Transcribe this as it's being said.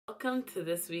Welcome to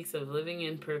this week's of Living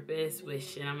in Purpose with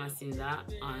Mafinestion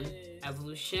on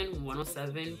Evolution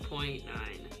 107.9.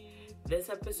 This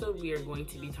episode we are going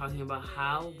to be talking about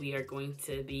how we are going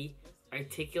to be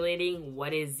articulating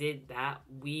what is it that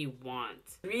we want.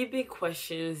 3 big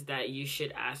questions that you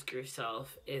should ask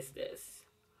yourself is this: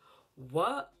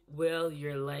 what will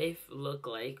your life look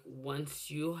like once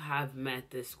you have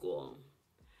met this goal?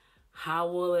 How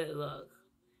will it look?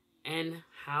 And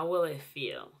how will it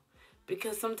feel?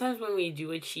 Because sometimes when we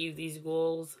do achieve these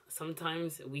goals,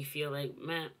 sometimes we feel like,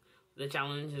 man, the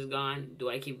challenge is gone. Do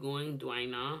I keep going? Do I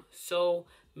not? So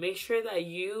make sure that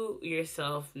you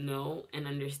yourself know and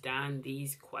understand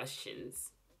these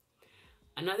questions.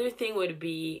 Another thing would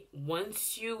be,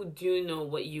 once you do know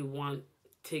what you want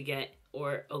to get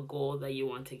or a goal that you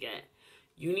want to get,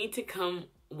 you need to come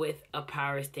with a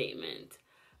power statement.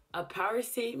 A power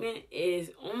statement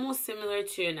is almost similar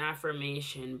to an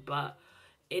affirmation, but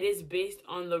it is based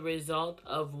on the result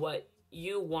of what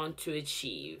you want to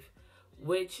achieve,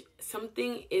 which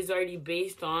something is already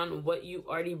based on what you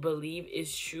already believe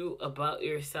is true about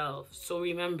yourself. So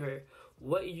remember,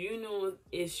 what you know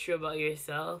is true about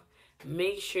yourself,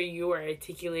 make sure you are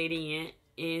articulating it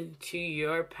into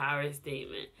your power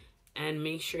statement and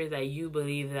make sure that you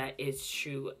believe that it's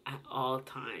true at all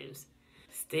times.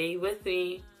 Stay with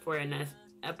me for a next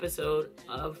episode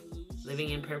of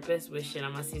Living in Purpose with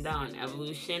Mafinestion on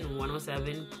Evolution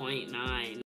 107.9.